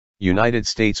United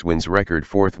States wins record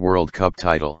fourth World Cup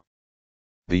title.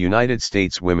 The United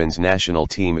States women's national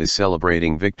team is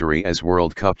celebrating victory as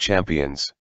World Cup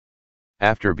champions.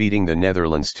 After beating the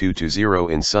Netherlands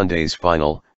 2-0 in Sunday's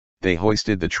final, they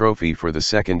hoisted the trophy for the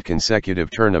second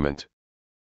consecutive tournament.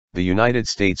 The United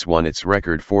States won its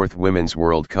record fourth Women's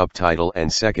World Cup title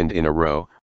and second in a row,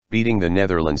 beating the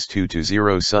Netherlands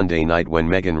 2-0 Sunday night when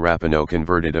Megan Rapinoe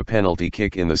converted a penalty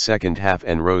kick in the second half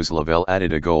and Rose Lavelle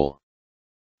added a goal.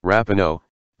 Rapinoe,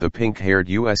 the pink-haired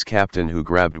U.S. captain who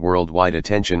grabbed worldwide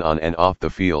attention on and off the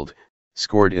field,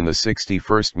 scored in the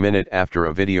 61st minute after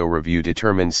a video review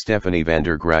determined Stefanie van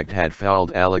der Gragt had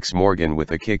fouled Alex Morgan with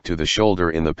a kick to the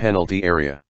shoulder in the penalty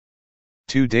area.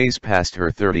 2 days past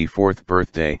her 34th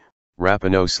birthday,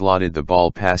 Rapinoe slotted the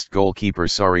ball past goalkeeper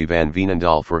Sari van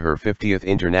Veenendaal for her 50th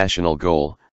international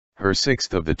goal, her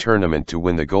 6th of the tournament to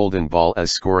win the Golden Ball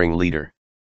as scoring leader.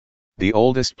 The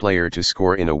oldest player to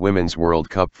score in a Women's World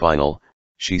Cup final,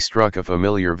 she struck a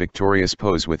familiar victorious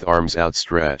pose with arms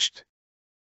outstretched.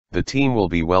 The team will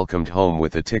be welcomed home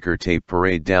with a ticker tape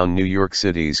parade down New York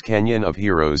City's Canyon of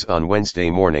Heroes on Wednesday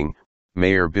morning,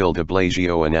 Mayor Bill de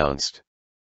Blasio announced.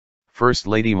 First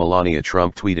Lady Melania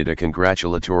Trump tweeted a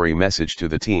congratulatory message to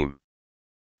the team.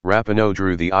 Rapinoe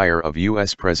drew the ire of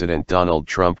U.S. President Donald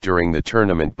Trump during the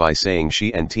tournament by saying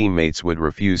she and teammates would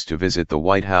refuse to visit the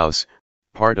White House,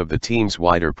 part of the team's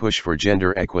wider push for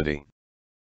gender equity.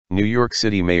 New York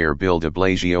City Mayor Bill de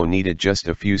Blasio needed just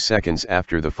a few seconds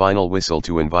after the final whistle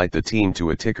to invite the team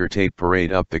to a ticker tape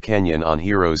parade up the Canyon on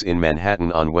Heroes in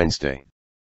Manhattan on Wednesday.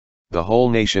 The whole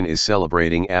nation is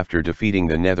celebrating after defeating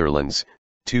the Netherlands,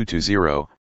 2-0,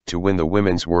 to win the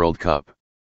Women's World Cup.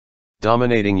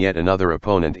 Dominating yet another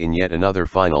opponent in yet another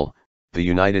final, the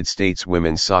United States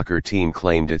women's soccer team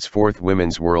claimed its fourth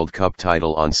Women's World Cup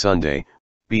title on Sunday,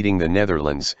 beating the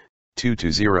Netherlands,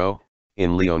 2-0,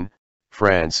 in Lyon,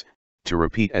 France, to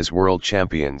repeat as world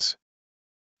champions.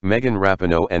 Megan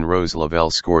Rapinoe and Rose Lavelle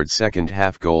scored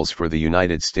second-half goals for the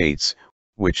United States,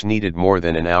 which needed more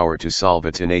than an hour to solve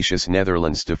a tenacious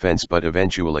Netherlands defense but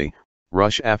eventually,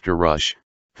 rush after rush,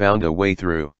 found a way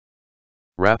through.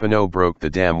 Rapinoe broke the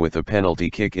dam with a penalty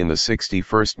kick in the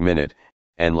 61st minute,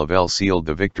 and Lavelle sealed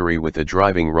the victory with a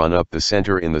driving run up the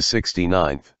center in the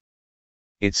 69th.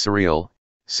 "It's surreal,"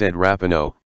 said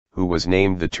Rapinoe, who was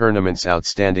named the tournament's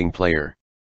outstanding player.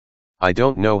 "I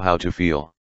don't know how to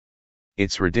feel.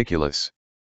 It's ridiculous."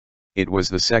 It was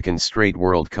the second straight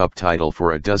World Cup title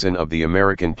for a dozen of the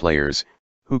American players,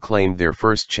 who claimed their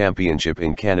first championship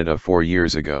in Canada 4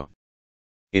 years ago.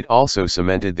 It also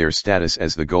cemented their status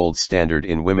as the gold standard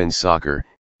in women's soccer,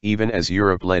 even as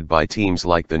Europe led by teams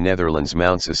like the Netherlands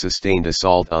mounts a sustained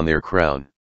assault on their crown.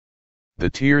 The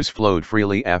tears flowed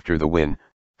freely after the win,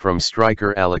 from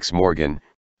striker Alex Morgan,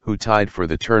 who tied for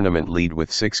the tournament lead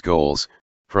with 6 goals,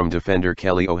 from defender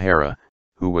Kelly O'Hara,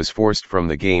 who was forced from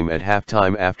the game at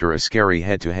halftime after a scary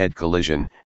head-to-head collision,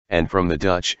 and from the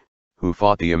Dutch, who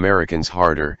fought the Americans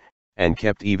harder, and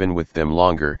kept even with them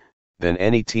longer, than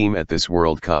any team at this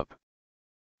World Cup.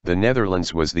 The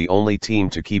Netherlands was the only team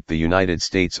to keep the United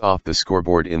States off the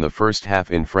scoreboard in the first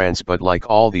half in France, but like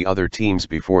all the other teams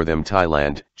before them,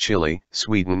 Thailand, Chile,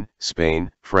 Sweden,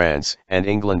 Spain, France, and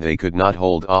England, they could not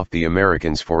hold off the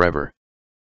Americans forever.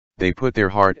 They put their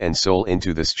heart and soul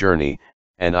into this journey,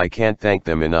 and I can't thank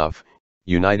them enough,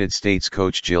 United States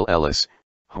coach Jill Ellis,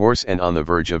 hoarse and on the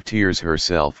verge of tears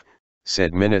herself,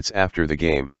 said minutes after the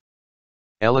game.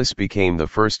 Ellis became the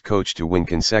first coach to win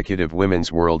consecutive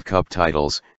Women's World Cup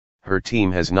titles. Her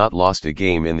team has not lost a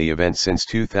game in the event since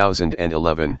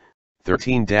 2011,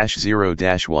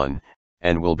 13-0-1,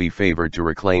 and will be favored to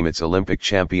reclaim its Olympic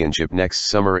championship next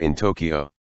summer in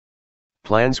Tokyo.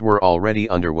 Plans were already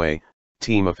underway,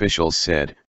 team officials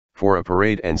said, for a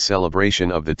parade and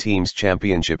celebration of the team's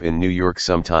championship in New York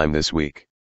sometime this week.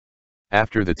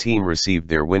 After the team received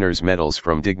their winners' medals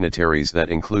from dignitaries that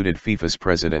included FIFA's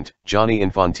president, Gianni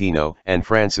Infantino, and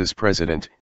France's president,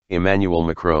 Emmanuel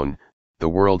Macron, the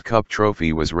World Cup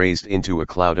trophy was raised into a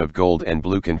cloud of gold and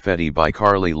blue confetti by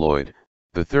Carly Lloyd,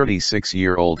 the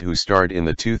 36-year-old who starred in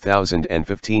the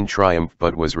 2015 triumph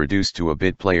but was reduced to a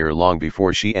bit player long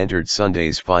before she entered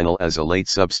Sunday's final as a late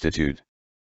substitute.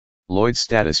 Lloyd's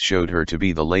status showed her to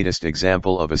be the latest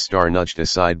example of a star nudged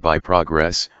aside by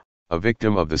progress, a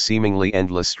victim of the seemingly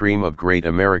endless stream of great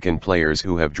American players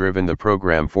who have driven the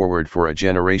program forward for a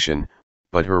generation,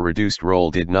 but her reduced role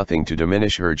did nothing to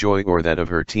diminish her joy or that of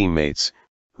her teammates,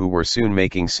 who were soon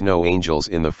making snow angels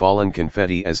in the fallen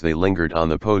confetti as they lingered on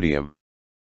the podium.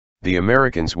 The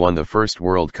Americans won the first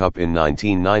World Cup in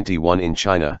 1991 in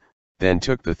China, then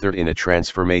took the third in a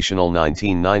transformational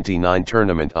 1999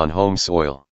 tournament on home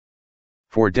soil.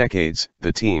 For decades,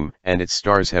 the team and its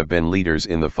stars have been leaders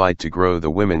in the fight to grow the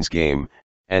women's game,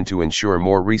 and to ensure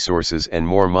more resources and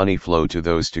more money flow to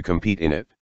those to compete in it.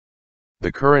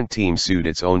 The current team sued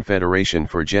its own federation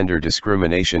for gender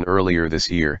discrimination earlier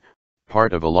this year,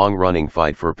 part of a long-running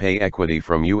fight for pay equity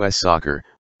from U.S. soccer,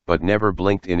 but never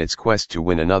blinked in its quest to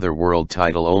win another world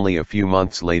title only a few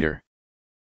months later.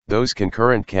 Those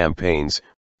concurrent campaigns,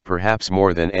 perhaps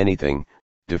more than anything,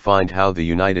 defined how the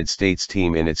United States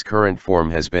team in its current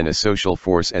form has been a social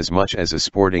force as much as a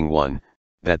sporting one.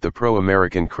 That the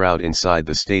pro-American crowd inside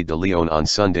the Stade de Lyon on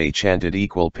Sunday chanted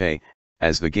equal pay,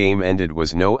 as the game ended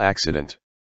was no accident.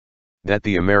 That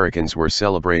the Americans were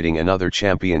celebrating another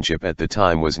championship at the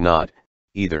time was not,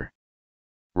 either.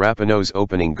 Rapinoe's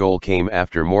opening goal came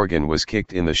after Morgan was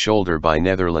kicked in the shoulder by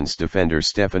Netherlands defender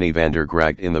Stefanie van der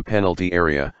Gragt in the penalty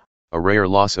area, a rare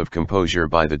loss of composure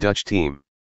by the Dutch team.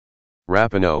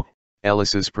 Rapinoe,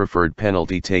 Ellis's preferred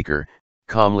penalty taker,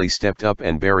 calmly stepped up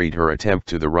and buried her attempt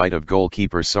to the right of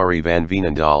goalkeeper Sari van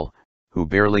Veenendaal, who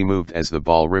barely moved as the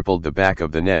ball rippled the back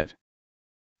of the net.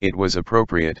 It was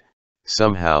appropriate,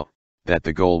 somehow, that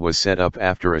the goal was set up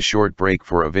after a short break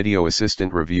for a video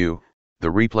assistant review, the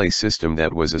replay system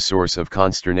that was a source of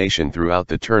consternation throughout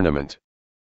the tournament.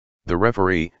 The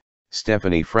referee,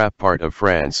 Stefanie Frappart of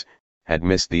France, had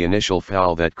missed the initial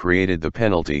foul that created the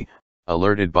penalty.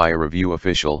 Alerted by a review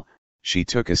official, she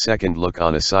took a second look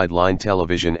on a sideline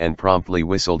television and promptly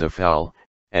whistled a foul,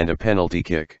 and a penalty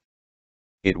kick.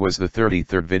 It was the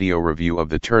 33rd video review of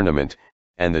the tournament,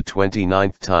 and the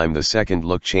 29th time the second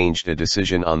look changed a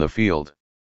decision on the field.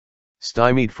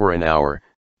 Stymied for an hour,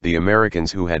 the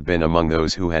Americans who had been among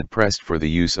those who had pressed for the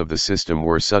use of the system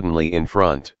were suddenly in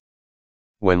front.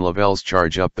 When Lavelle's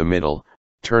charge up the middle,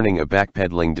 turning a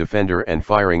backpedaling defender and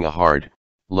firing a hard,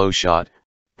 low shot,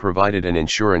 provided an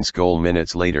insurance goal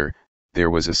minutes later,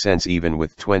 there was a sense even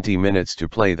with 20 minutes to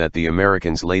play that the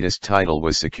Americans' latest title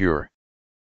was secure.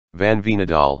 Van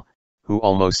Veenendaal, who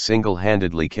almost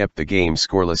single-handedly kept the game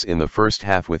scoreless in the first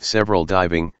half with several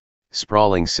diving,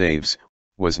 sprawling saves,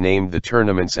 was named the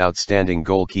tournament's outstanding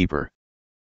goalkeeper.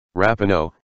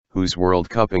 Rapinoe, whose World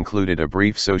Cup included a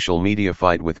brief social media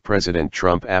fight with President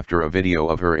Trump after a video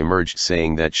of her emerged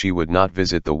saying that she would not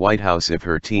visit the White House if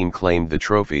her team claimed the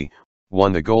trophy,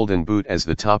 won the Golden Boot as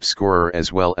the top scorer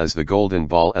as well as the Golden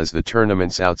Ball as the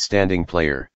tournament's outstanding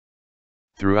player.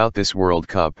 Throughout this World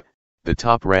Cup, the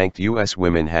top-ranked U.S.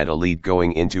 women had a lead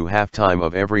going into halftime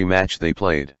of every match they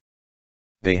played.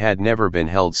 They had never been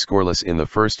held scoreless in the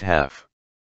first half.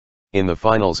 In the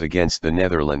finals against the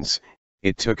Netherlands,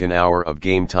 it took an hour of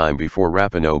game time before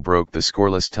Rapinoe broke the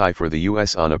scoreless tie for the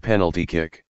U.S. on a penalty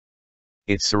kick.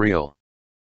 It's surreal.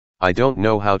 I don't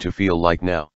know how to feel like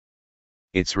now.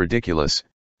 It's ridiculous,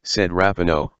 said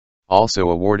Rapinoe,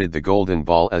 also awarded the Golden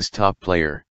Ball as top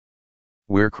player.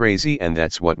 We're crazy and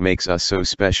that's what makes us so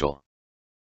special.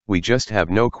 We just have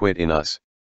no quit in us.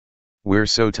 We're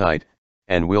so tight,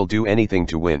 and we'll do anything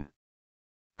to win.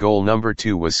 Goal number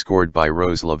 2 was scored by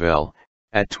Rose Lavelle,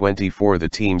 at 24 the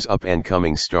team's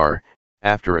up-and-coming star,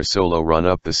 after a solo run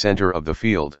up the center of the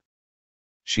field.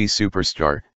 She's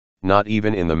superstar, not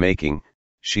even in the making,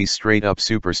 she's straight-up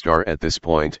superstar at this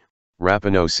point,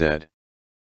 Rapinoe said.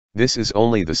 This is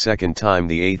only the second time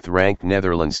the 8th-ranked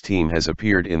Netherlands team has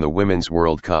appeared in the Women's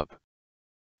World Cup.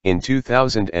 In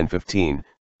 2015,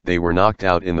 they were knocked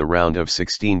out in the round of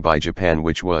 16 by Japan,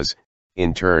 which was,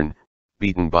 in turn,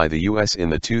 beaten by the US in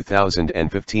the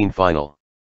 2015 final.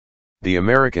 The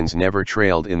Americans never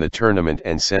trailed in the tournament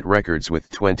and set records with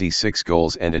 26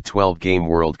 goals and a 12-game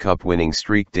World Cup winning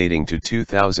streak dating to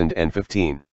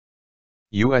 2015.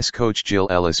 U.S. coach Jill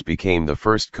Ellis became the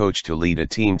first coach to lead a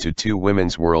team to 2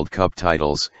 Women's World Cup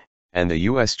titles, and the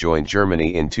U.S. joined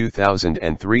Germany in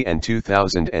 2003 and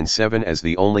 2007 as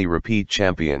the only repeat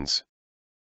champions.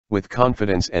 With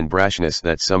confidence and brashness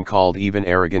that some called even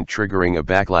arrogant, triggering a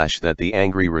backlash that the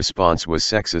angry response was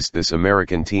sexist, this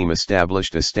American team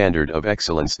established a standard of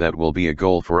excellence that will be a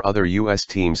goal for other U.S.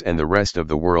 teams and the rest of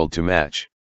the world to match.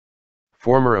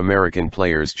 Former American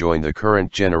players joined the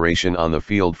current generation on the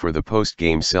field for the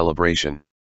post-game celebration.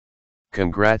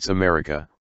 Congrats America,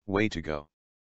 way to go.